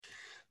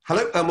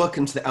Hello and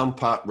welcome to the Elm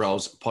Park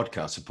Rolls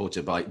podcast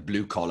supported by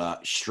Blue Collar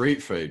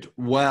Street Food.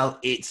 Well,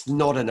 it's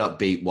not an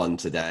upbeat one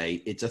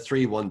today. It's a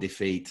 3-1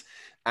 defeat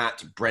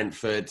at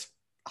Brentford.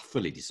 A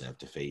fully deserved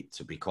defeat,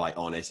 to be quite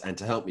honest. And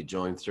to help me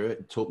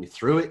talk me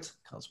through it,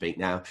 can't speak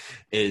now,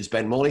 is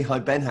Ben Morley. Hi,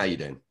 Ben. How are you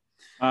doing?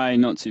 Hi,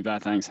 not too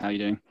bad, thanks. How are you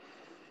doing?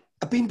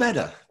 I've been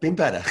better.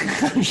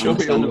 I'm sure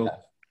we all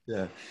have.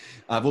 Yeah.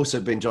 I've also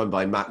been joined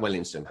by Matt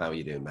Williamson. How are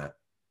you doing, Matt?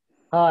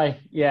 Hi.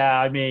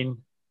 Yeah,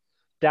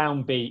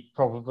 downbeat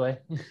probably.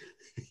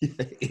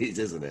 It is,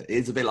 isn't it?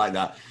 It's a bit like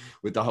that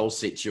with the whole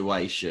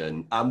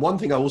situation. One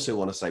thing I also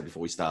want to say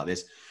before we start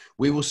this,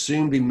 we will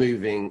soon be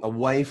moving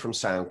away from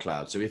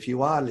SoundCloud. So if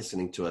you are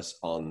listening to us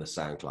on the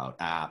SoundCloud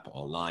app,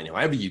 online,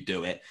 however you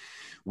do it,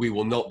 we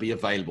will not be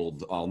available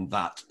on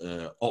that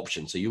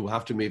option. So you will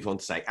have to move on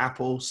to, say,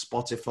 Apple,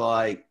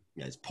 Spotify,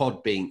 there's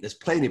Podbean. There's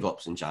plenty of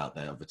options out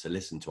there to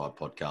listen to our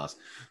podcast.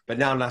 But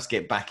now let's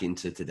get back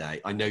into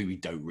today. I know we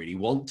don't really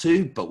want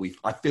to, but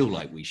I feel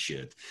like we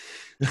should.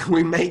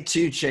 We made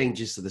 2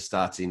 changes to the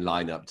starting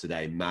lineup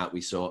today, Matt.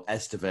 We saw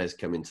Estevez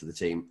come into the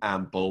team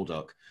and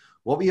Baldock.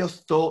 What were your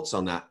thoughts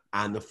on that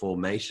and the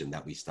formation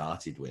that we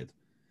started with?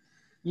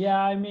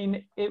 Yeah,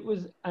 it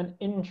was an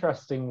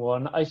interesting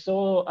one. I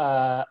saw,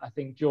 I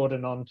think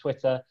Jordan on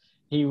Twitter,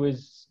 he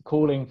was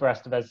calling for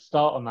Estevez to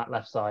start on that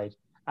left side.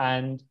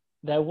 And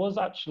there was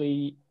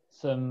actually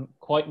some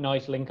quite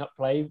nice link-up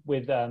play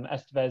with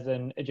Estevez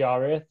and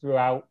Ejaria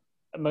throughout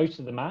most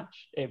of the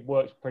match. It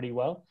worked pretty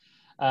well.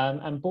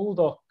 And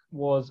Baldock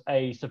was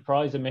a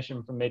surprise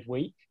omission from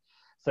midweek.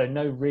 So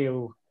no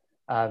real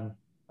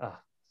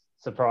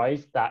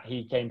surprise that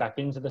he came back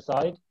into the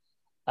side.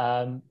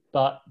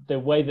 But the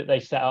way that they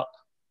set up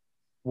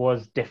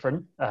was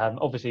different.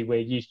 Obviously,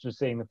 we're used to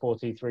seeing the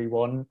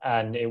 4-2-3-1,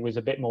 and it was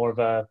a bit more of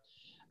a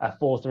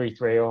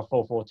 4-3-3 or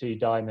a 4-4-2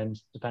 diamond,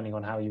 depending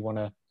on how you want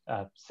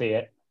to see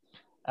it.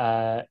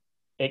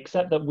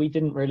 Except that we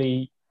didn't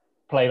really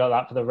play like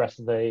that for the rest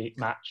of the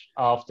match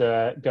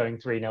after going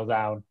 3-0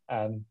 down.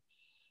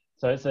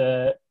 So it's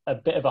a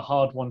bit of a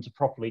hard one to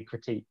properly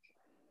critique.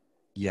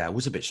 Yeah, it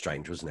was a bit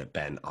strange, wasn't it,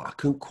 Ben? I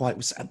couldn't quite...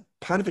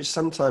 Paunovic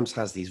sometimes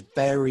has these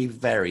very,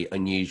 very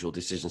unusual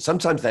decisions.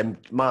 Sometimes they're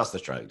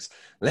masterstrokes.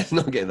 Let's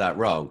not get that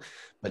wrong.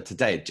 But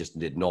today it just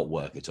did not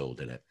work at all,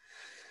 did it?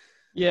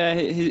 Yeah,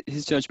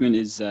 his judgment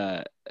is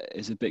a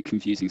bit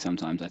confusing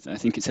sometimes. I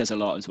think it says a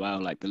lot as well,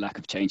 like the lack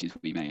of changes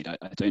we made. I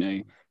don't know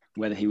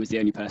whether he was the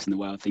only person in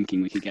the world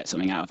thinking we could get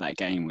something out of that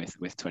game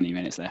with 20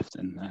 minutes left.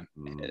 And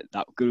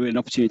that could be an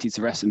opportunity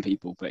to rest some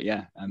people. But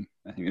yeah,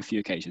 I think a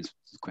few occasions,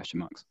 question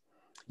marks.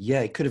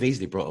 Yeah, it could have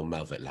easily brought on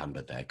Melvin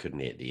Lambert there,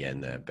 couldn't he, at the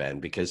end there, Ben?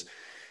 Because,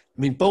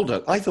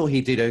 Baldock, I thought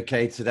he did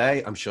okay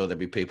today. I'm sure there'll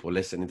be people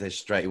listening to this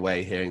straight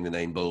away, hearing the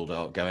name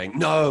Baldock, going,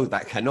 no,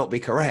 that cannot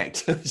be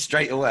correct,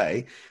 straight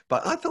away.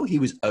 But I thought he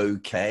was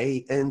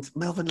okay. And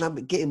Melvin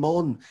Lambert, get him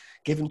on,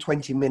 give him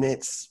 20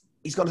 minutes.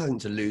 He's got nothing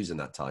to lose in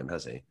that time,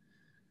 has he? Is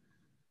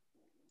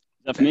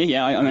that for me?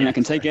 Yeah, I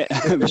can take it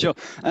for sure.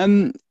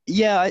 I'm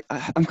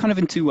kind of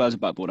in 2 worlds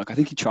about Baldock. I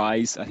think he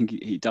tries. I think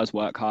he does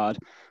work hard.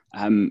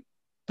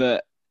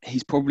 But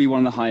he's probably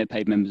one of the higher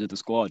paid members of the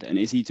squad. And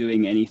is he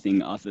doing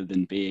anything other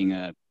than being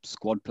a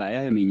squad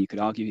player? You could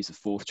argue he's a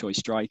 4th choice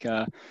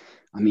striker.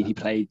 He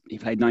played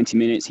 90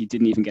 minutes. He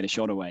didn't even get a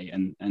shot away.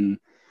 And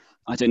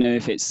I don't know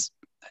if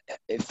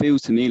it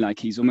feels to me like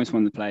he's almost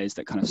one of the players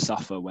that kind of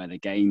suffer where the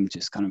game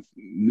just kind of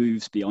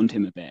moves beyond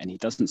him a bit and he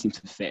doesn't seem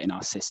to fit in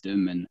our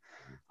system. And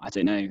I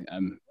don't know,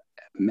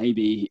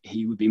 maybe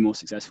he would be more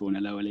successful in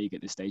a lower league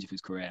at this stage of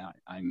his career.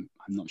 I'm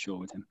not sure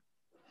with him.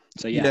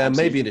 So yeah,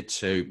 maybe in a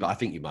 2, but I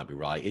think you might be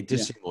right. It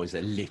does seem always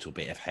a little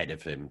bit ahead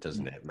of him,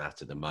 doesn't it,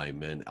 Matt, at the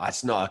moment?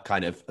 It's not a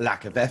kind of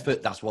lack of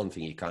effort. That's one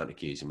thing you can't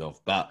accuse him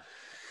of, but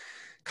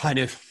kind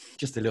of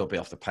just a little bit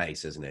off the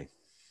pace, isn't he?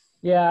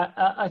 Yeah,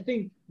 I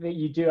think that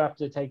you do have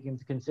to take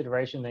into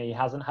consideration that he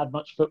hasn't had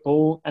much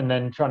football, and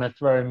then trying to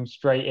throw him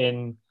straight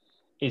in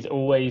is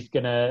always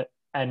going to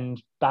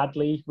end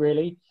badly,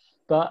 really.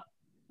 But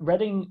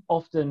Reading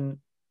often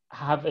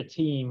have a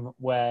team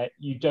where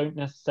you don't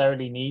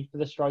necessarily need for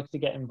the striker to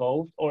get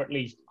involved, or at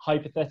least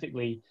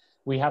hypothetically,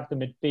 we have the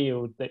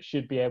midfield that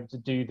should be able to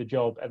do the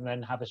job and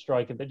then have a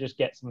striker that just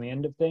gets on the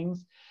end of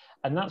things.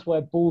 And that's where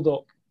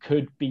Baldock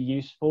could be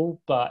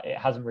useful, but it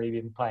hasn't really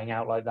been playing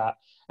out like that.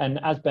 And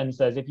as Ben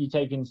says, if you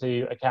take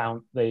into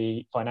account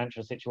the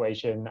financial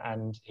situation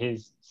and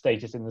his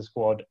status in the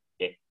squad,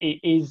 it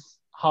is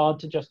hard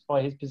to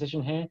justify his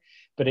position here,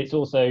 but it's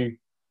also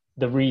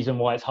the reason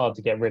why it's hard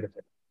to get rid of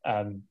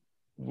him.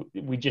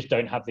 We just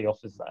don't have the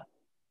offers there.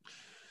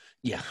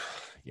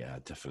 Yeah,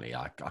 definitely.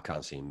 I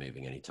can't see him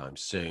moving anytime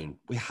soon.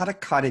 We had a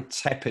kind of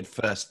tepid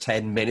first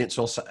 10 minutes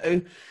or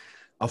so.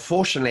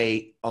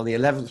 Unfortunately, on the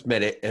 11th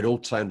minute, it all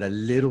turned a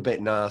little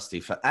bit nasty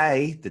for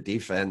the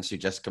defense, who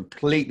just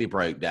completely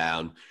broke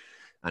down,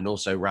 and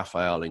also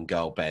Raphael in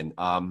goal, Ben.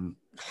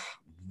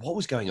 What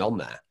was going on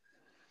there?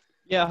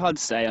 Yeah, hard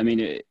to say.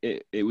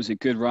 It was a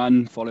good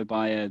run, followed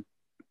by a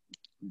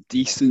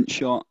decent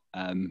shot.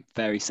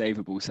 Very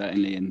savable,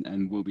 certainly,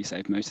 and will be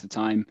saved most of the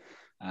time.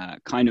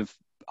 Kind of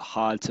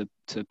hard to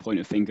point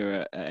a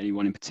finger at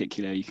anyone in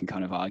particular. You can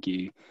kind of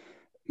argue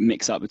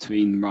mix up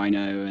between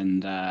Rhino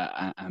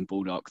and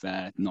Bulldog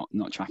there,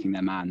 not tracking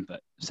their man,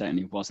 but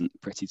certainly wasn't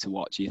pretty to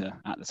watch either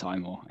at the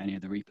time or any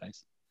of the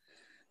replays.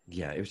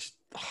 Yeah, it was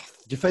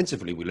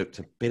defensively. We looked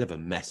a bit of a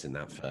mess in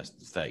that first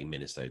 30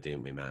 minutes, though,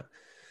 didn't we, Matt?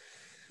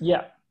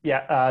 Yeah.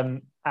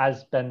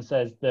 As Ben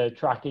says, the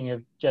tracking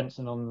of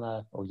Jensen on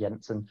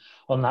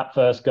that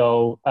first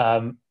goal,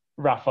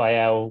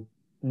 Raphael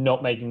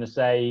not making the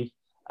save,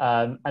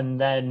 and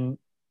then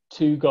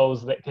 2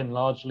 goals that can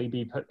largely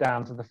be put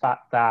down to the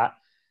fact that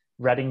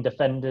Reading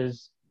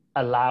defenders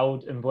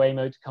allowed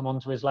Mbeumo to come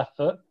onto his left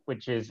foot,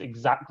 which is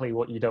exactly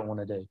what you don't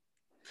want to do.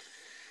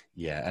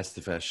 Yeah,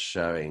 Estevez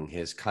showing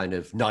his kind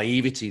of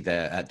naivety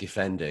there at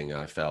defending,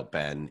 I felt,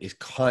 Ben, is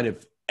kind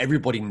of,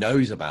 everybody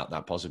knows about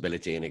that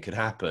possibility and it could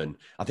happen.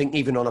 I think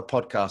even on a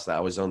podcast that I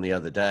was on the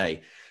other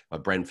day, my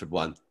Brentford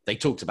one, they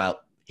talked about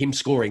him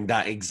scoring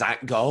that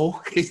exact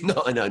goal. It's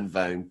not an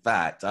unknown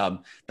fact.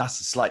 That's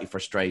a slightly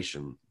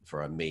frustration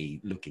for me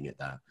looking at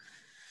that.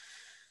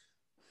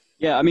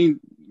 Yeah, I mean,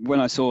 when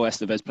I saw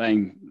Estevez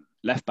playing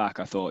left back,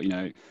 I thought,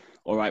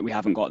 all right, we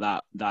haven't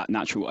got that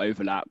natural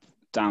overlap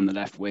down the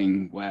left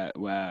wing where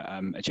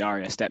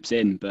Ejaria steps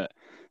in. But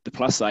the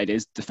plus side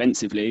is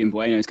defensively,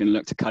 Mbeumo is going to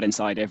look to cut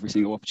inside every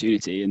single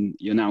opportunity, and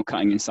you're now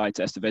cutting inside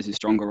to Estevez's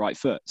stronger right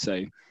foot.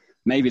 So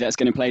maybe that's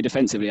going to play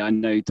defensively. I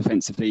know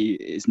defensively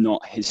is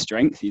not his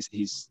strength.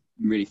 He's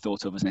really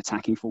thought of as an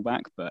attacking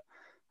fullback, but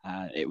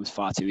it was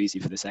far too easy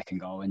for the second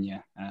goal. And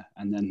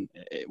and then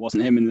it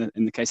wasn't him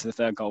in the case of the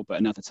third goal, but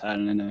another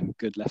turn and a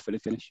good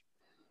left-footed finish.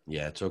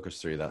 Yeah, talk us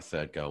through that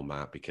third goal,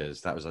 Matt,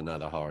 because that was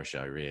another horror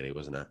show, really,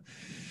 wasn't it?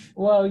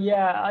 Well,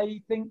 yeah,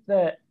 I think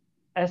that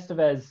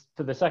Estevez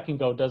for the second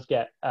goal does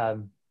get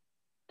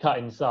cut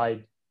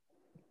inside,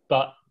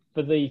 but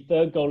for the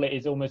third goal, it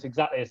is almost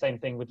exactly the same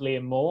thing with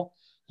Liam Moore.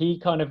 He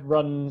kind of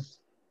runs.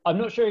 I'm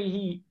not sure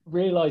he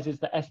realizes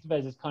that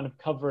Estevez is kind of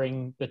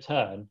covering the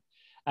turn,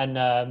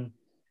 and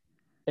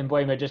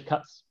Mbeumo just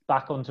cuts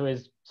back onto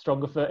his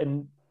stronger foot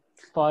and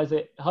fires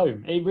it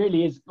home. It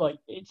really is like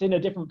it's in a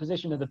different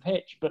position of the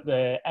pitch, but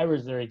the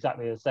errors are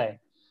exactly the same.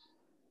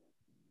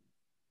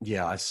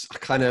 Yeah, I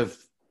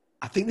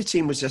think the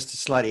team was just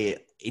slightly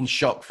in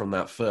shock from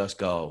that first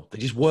goal. They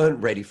just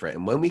weren't ready for it.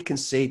 And when we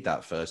concede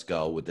that first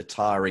goal with the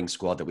tiring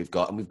squad that we've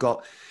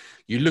got,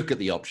 you look at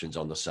the options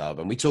on the sub,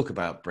 and we talk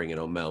about bringing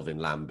on Melvin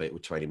Lambert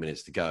with 20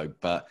 minutes to go,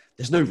 but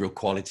there's no real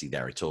quality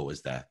there at all,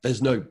 is there?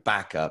 There's no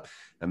backup,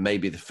 and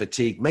maybe the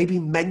fatigue, maybe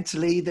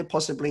mentally they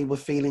possibly were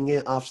feeling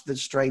it after the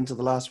strain to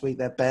the last week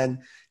there,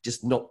 Ben,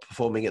 just not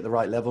performing at the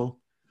right level.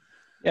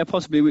 Yeah,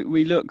 possibly.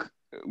 We look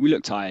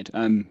tired.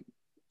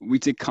 We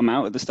did come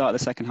out at the start of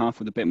the second half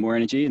with a bit more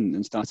energy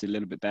and started a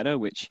little bit better,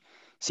 which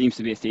seems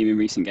to be a theme in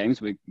recent games.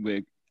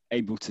 We're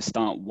able to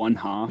start one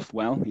half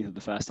well, either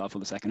the first half or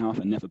the second half,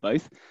 and never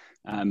both.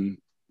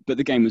 But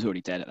the game was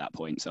already dead at that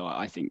point, so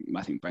I think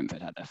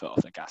Brentford had their foot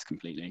off the gas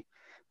completely.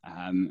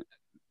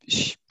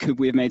 Could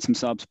we have made some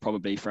subs?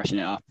 Probably freshen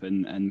it up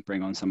and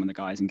bring on some of the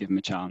guys and give them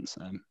a chance.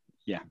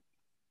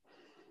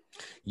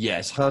 Yeah,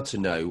 it's hard to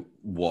know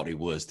what it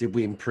was. Did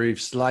we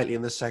improve slightly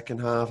in the second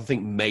half? I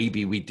think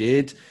maybe we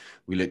did.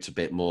 We looked a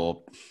bit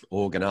more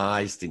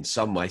organised in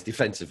some ways.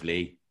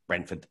 Defensively,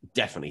 Brentford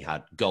definitely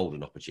had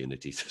golden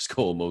opportunities to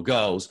score more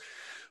goals.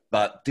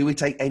 But do we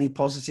take any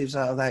positives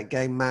out of that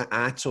game, Matt,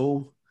 at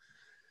all?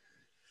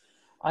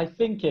 I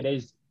think it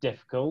is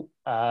difficult.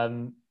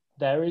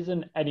 There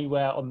isn't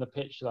anywhere on the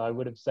pitch that I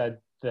would have said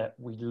that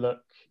we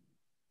look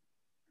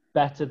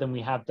better than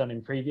we have done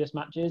in previous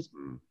matches.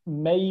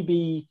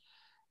 Maybe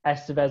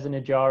Estevez and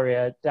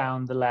Ejaria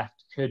down the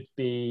left could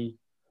be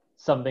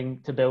something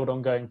to build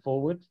on going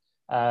forward.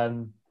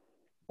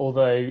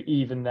 Although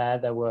even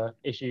there were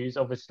issues.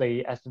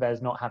 Obviously,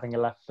 Estevez not having a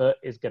left foot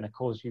is going to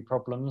cause you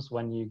problems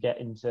when you get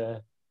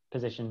into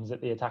positions at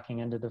the attacking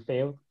end of the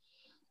field.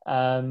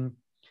 Shoni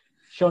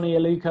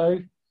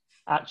Aluko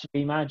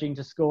actually managing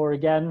to score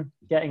again,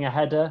 getting a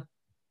header.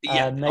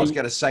 Yeah, I was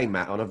going to say,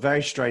 Matt, on a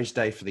very strange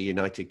day for the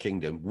United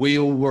Kingdom, we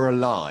all were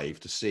alive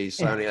to see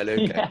Shoni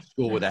Aluko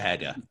score with a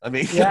header. I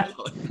mean,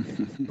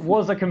 it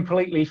was a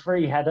completely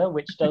free header,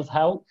 which does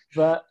help,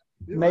 but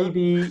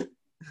maybe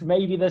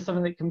there's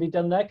something that can be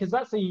done there, because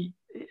that's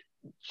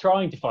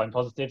trying to find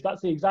positives.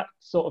 That's the exact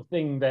sort of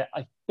thing that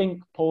I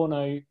think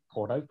Pauno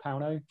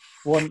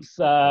wants.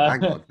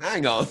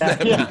 Hang on.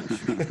 Yeah.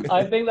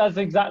 I think that's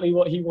exactly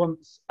what he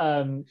wants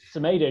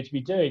Semedo to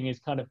be doing, is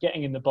kind of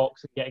getting in the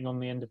box and getting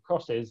on the end of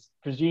crosses.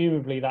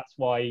 Presumably that's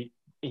why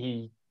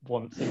he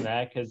wants him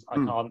there, because I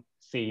can't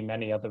see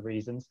many other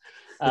reasons.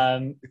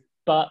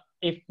 But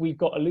if we've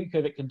got a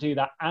Aluko that can do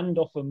that and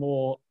offer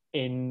more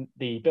in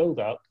the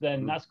build-up,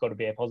 then that's got to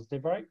be a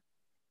positive, right?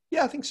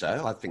 Yeah, I think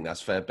so. I think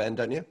that's fair, Ben,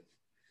 don't you?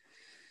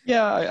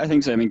 Yeah, I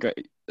think so. I mean,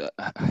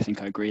 I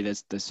think I agree.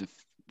 There's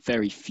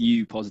very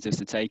few positives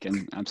to take,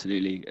 and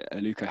absolutely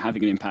Aluko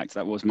having an impact.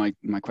 That was my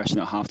question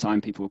at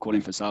half-time. People were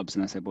calling for subs,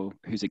 and I said, well,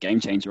 who's a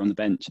game changer on the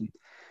bench? And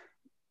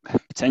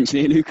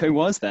potentially Aluko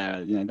was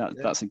there.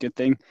 That's a good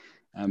thing.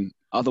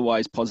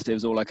 Otherwise,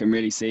 positives, all I can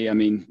really see. I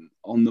mean,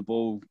 on the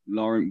ball,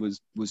 Laurent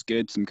was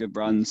good, some good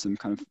runs, some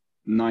kind of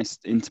nice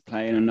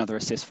interplay, and another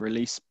assist for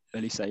Elise,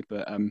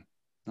 but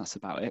that's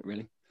about it,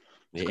 really.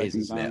 It is,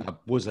 isn't it? I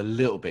was a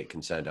little bit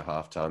concerned at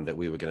halftime that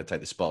we were going to take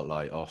the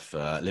spotlight off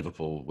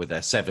Liverpool with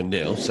their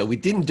 7-0. So we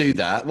didn't do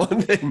that.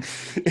 One thing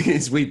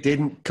is we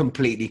didn't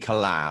completely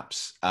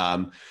collapse.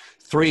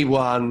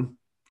 3-1,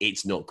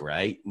 it's not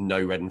great.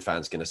 No Reading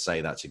fan's going to say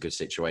that's a good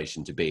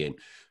situation to be in.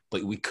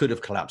 But we could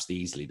have collapsed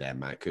easily there,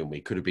 Matt, couldn't we?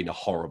 Could have been a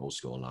horrible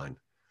scoreline.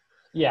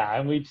 Yeah,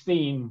 and we've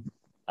seen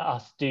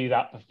us do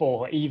that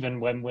before, even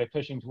when we're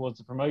pushing towards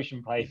the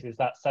promotion places.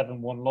 That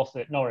 7-1 loss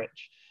at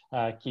Norwich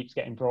keeps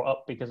getting brought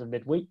up because of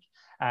midweek,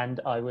 and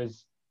I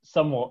was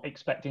somewhat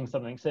expecting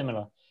something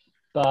similar.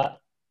 But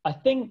I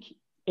think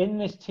in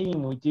this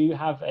team we do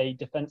have a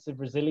defensive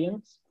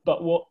resilience,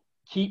 but what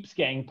keeps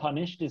getting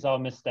punished is our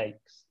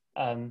mistakes.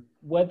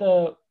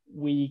 Whether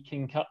we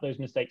can cut those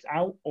mistakes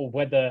out or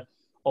whether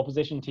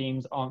opposition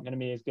teams aren't going to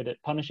be as good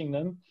at punishing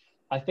them,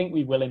 I think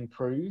we will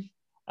improve.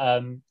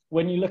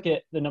 When you look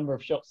at the number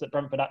of shots that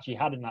Brentford actually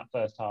had in that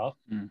first half,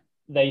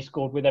 they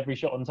scored with every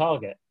shot on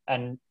target,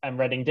 and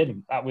Reading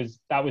didn't. That was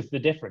the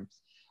difference,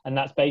 and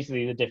that's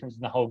basically the difference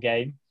in the whole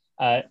game.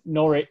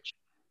 Norwich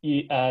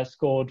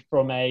scored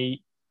from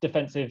a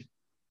defensive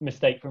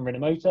mistake from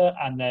Rinomhota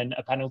and then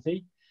a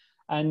penalty,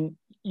 and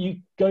you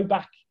go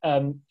back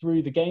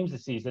through the games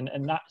this season,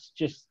 and that's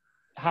just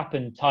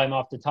happened time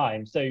after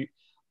time. So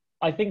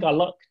I think our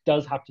luck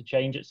does have to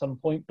change at some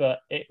point, but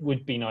it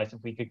would be nice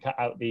if we could cut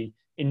out the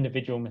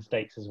individual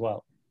mistakes as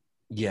well.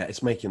 Yeah,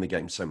 it's making the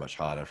game so much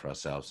harder for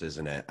ourselves,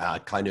 isn't it?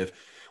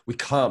 We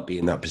can't be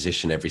in that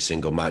position every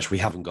single match. We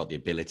haven't got the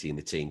ability in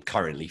the team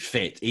currently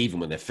fit. Even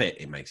when they're fit,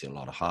 it makes it a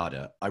lot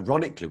harder.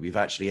 Ironically, we've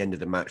actually ended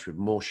the match with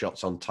more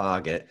shots on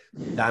target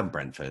than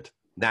Brentford.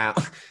 Now,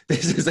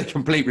 this is a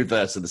complete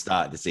reverse of the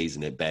start of the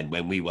season at Ben,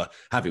 when we were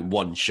having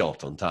one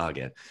shot on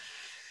target.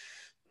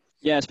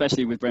 Yeah,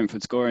 especially with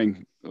Brentford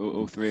scoring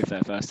all three of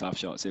their first half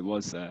shots. It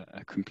was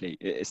a complete...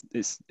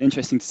 It's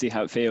interesting to see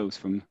how it feels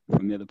from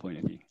the other point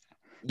of view.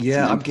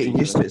 Yeah, I'm getting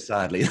used to it,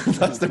 sadly.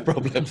 That's the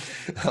problem.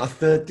 Our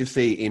third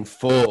defeat in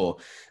 4.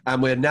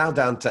 And we're now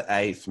down to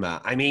 8th,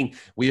 Matt. I mean,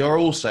 we are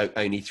also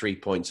only 3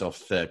 points off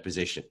third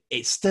position.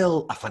 It's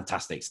still a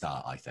fantastic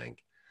start, I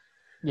think.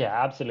 Yeah,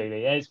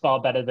 absolutely. It's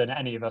far better than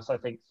any of us, I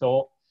think,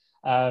 thought.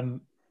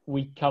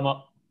 We come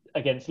up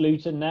against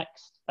Luton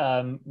next,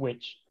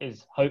 which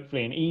is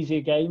hopefully an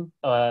easier game.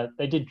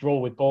 They did draw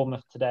with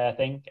Bournemouth today, I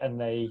think,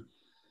 and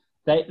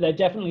they're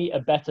definitely a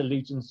better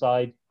Luton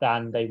side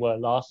than they were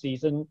last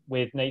season.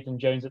 With Nathan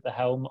Jones at the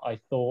helm, I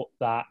thought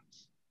that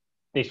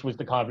this was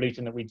the kind of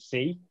Luton that we'd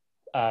see,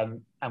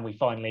 and we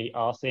finally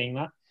are seeing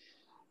that.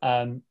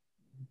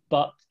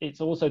 But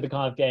it's also the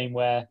kind of game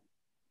where,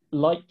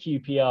 like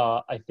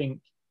QPR, I think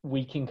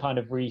we can kind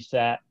of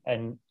reset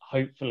and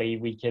hopefully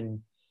we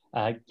can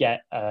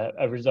get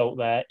a result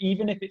there.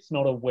 Even if it's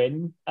not a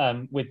win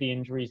with the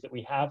injuries that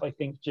we have, I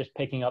think just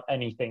picking up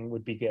anything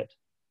would be good.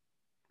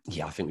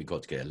 Yeah, I think we've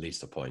got to get at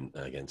least a point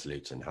against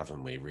Luton,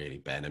 haven't we, really,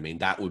 Ben? I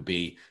mean,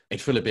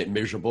 it'd feel a bit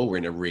miserable. We're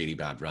in a really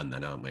bad run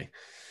then, aren't we?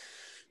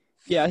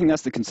 Yeah, I think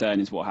that's the concern,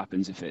 is what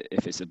happens if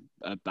it's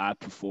a bad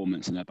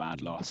performance and a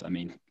bad loss. I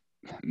mean,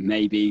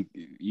 maybe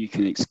you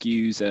can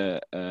excuse a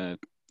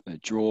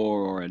draw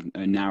or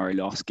a narrow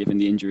loss given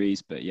the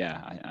injuries, but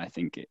yeah, I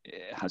think it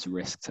has a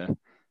risk to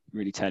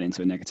really turn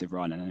into a negative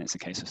run, and then it's a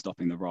case of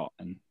stopping the rot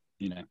and,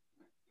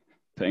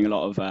 putting a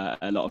lot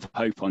of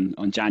hope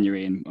on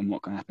January and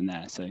what can happen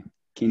there. So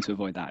keen to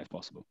avoid that if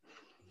possible.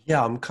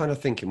 Yeah, I'm kind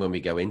of thinking when we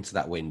go into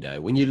that window,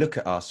 when you look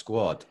at our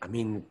squad, I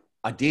mean,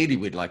 ideally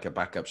we'd like a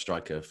backup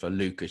striker for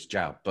Lucas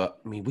João, but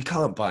I mean, we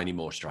can't buy any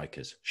more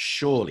strikers.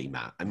 Surely,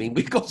 Matt. I mean,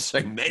 we've got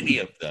so many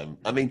of them.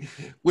 I mean,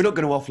 we're not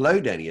going to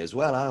offload any as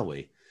well, are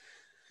we?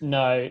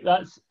 No,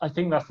 I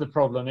think that's the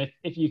problem.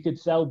 If you could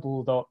sell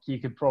Baldock, you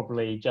could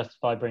probably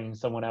justify bringing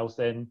someone else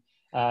in.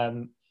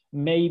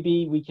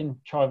 Maybe we can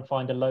try and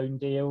find a loan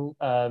deal,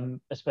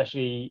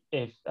 especially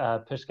if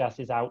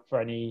Puskas is out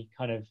for any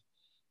kind of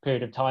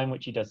period of time,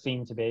 which he does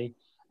seem to be.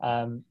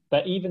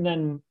 But even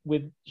then,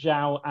 with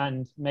João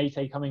and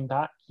Meite coming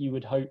back, you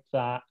would hope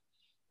that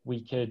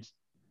we could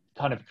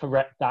kind of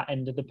correct that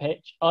end of the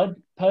pitch. I'd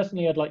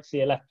like to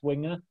see a left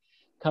winger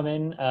come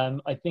in.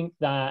 I think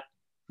that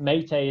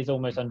Meite is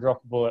almost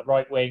undroppable at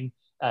right wing.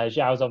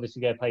 João's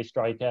obviously going to play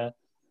striker,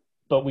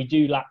 but we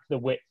do lack the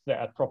width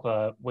that a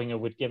proper winger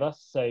would give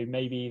us. So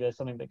maybe there's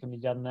something that can be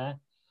done there.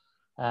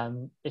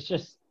 It's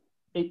just,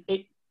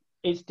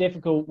 it's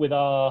difficult with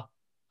our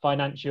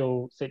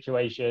financial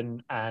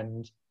situation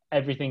and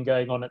everything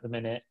going on at the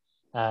minute.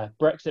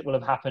 Brexit will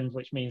have happened,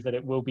 which means that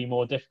it will be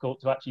more difficult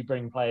to actually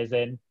bring players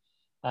in.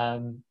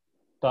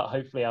 But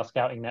hopefully our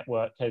scouting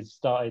network has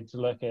started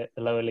to look at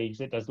the lower leagues.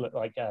 It does look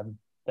like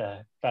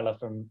the fella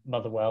from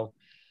Motherwell.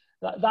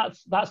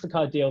 That's the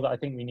kind of deal that I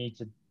think we need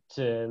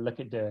to look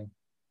at doing.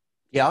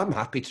 Yeah, I'm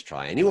happy to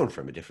try anyone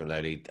from a different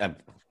low league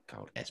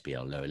called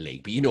SPL lower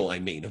league, but you know what I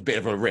mean. A bit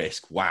of a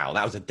risk. Wow,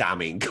 that was a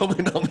damning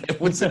comment on there,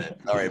 wasn't it?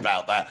 Sorry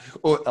about that.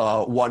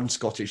 Or one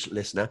Scottish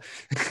listener.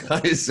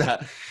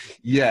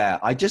 Yeah,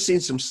 I just seen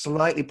some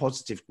slightly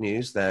positive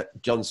news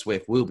that John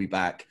Swift will be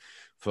back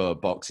for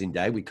Boxing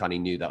Day. We kind of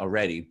knew that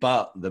already,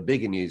 but the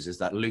bigger news is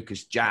that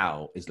Lucas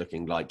João is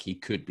looking like he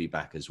could be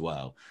back as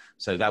well.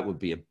 So that would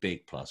be a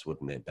big plus,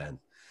 wouldn't it, Ben?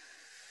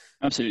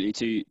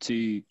 Absolutely,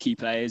 two key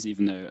players.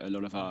 Even though a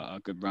lot of our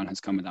good run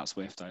has come without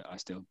Swift, I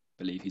still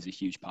believe he's a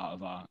huge part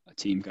of our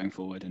team going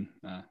forward and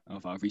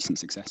of our recent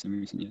success in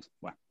recent years.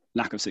 Well,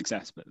 lack of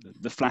success, but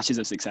the flashes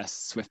of success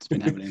Swift's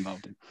been heavily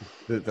involved in.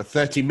 The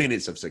 30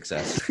 minutes of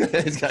success.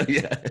 It's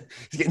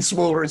getting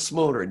smaller and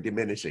smaller and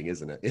diminishing,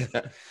 isn't it?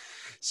 Yeah.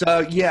 So,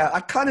 yeah, I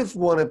kind of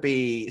want to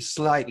be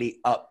slightly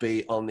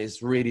upbeat on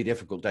this really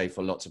difficult day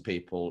for lots of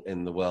people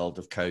in the world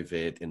of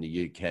COVID, in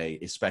the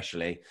UK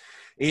especially.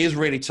 It is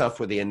really tough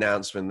with the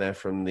announcement there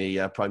from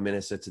the Prime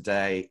Minister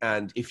today.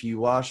 And if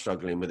you are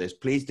struggling with this,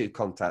 please do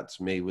contact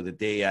me with a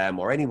DM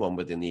or anyone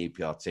within the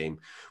EPR team.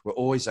 We're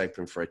always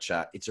open for a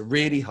chat. It's a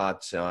really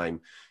hard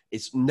time.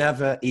 It's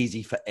never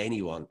easy for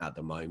anyone at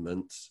the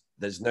moment.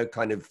 There's no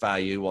kind of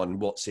value on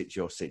what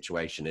your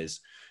situation is.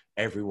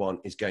 Everyone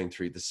is going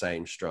through the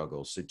same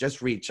struggles. So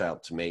just reach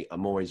out to me.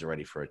 I'm always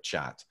ready for a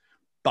chat.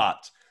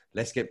 But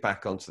let's get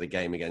back onto the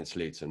game against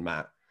Luton,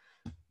 Matt.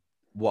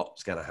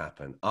 What's going to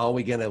happen? Are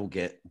we going to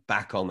get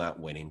back on that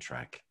winning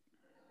track?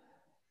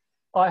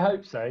 I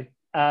hope so.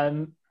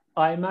 I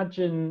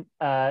imagine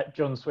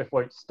John Swift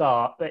won't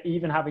start, but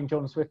even having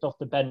John Swift off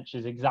the bench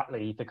is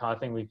exactly the kind of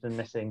thing we've been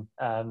missing.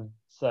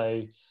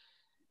 So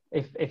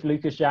if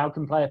Lucas João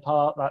can play a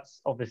part, that's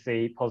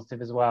obviously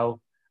positive as well.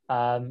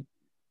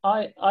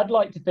 I'd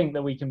like to think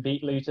that we can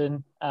beat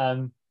Luton,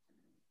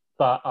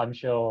 but I'm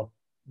sure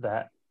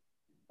that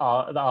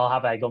I'll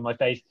have egg on my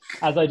face,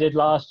 as I did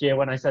last year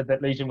when I said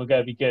that Luton were going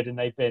to be good and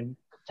they've been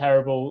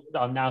terrible.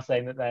 I'm now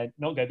saying that they're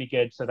not going to be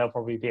good, so they'll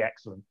probably be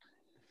excellent.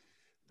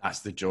 That's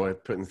the joy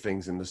of putting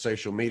things in the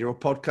social media or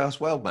podcast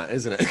world, Matt,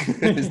 isn't it?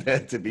 It's there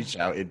to be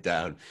shouted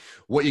down.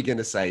 What are you going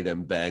to say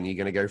then, Ben? Are you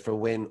going to go for a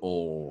win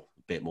or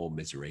a bit more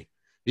misery?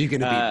 Are you going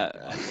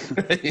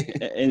to be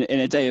in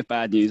a day of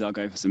bad news? I'll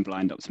go for some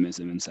blind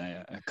optimism and say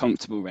a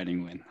comfortable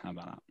Reading win. How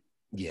about that?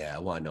 Yeah,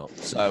 why not?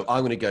 So I'm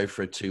going to go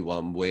for a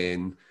 2-1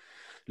 win.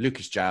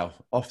 Lucas João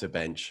off the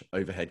bench,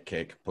 overhead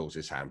kick, pulls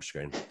his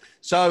hamstring.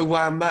 So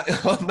on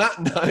that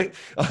note,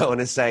 I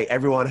want to say,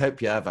 everyone,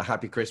 hope you have a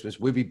happy Christmas.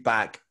 We'll be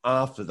back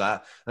after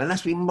that,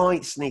 unless we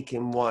might sneak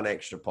in one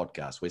extra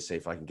podcast. We'll see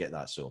if I can get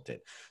that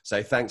sorted.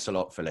 So thanks a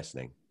lot for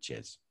listening.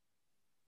 Cheers.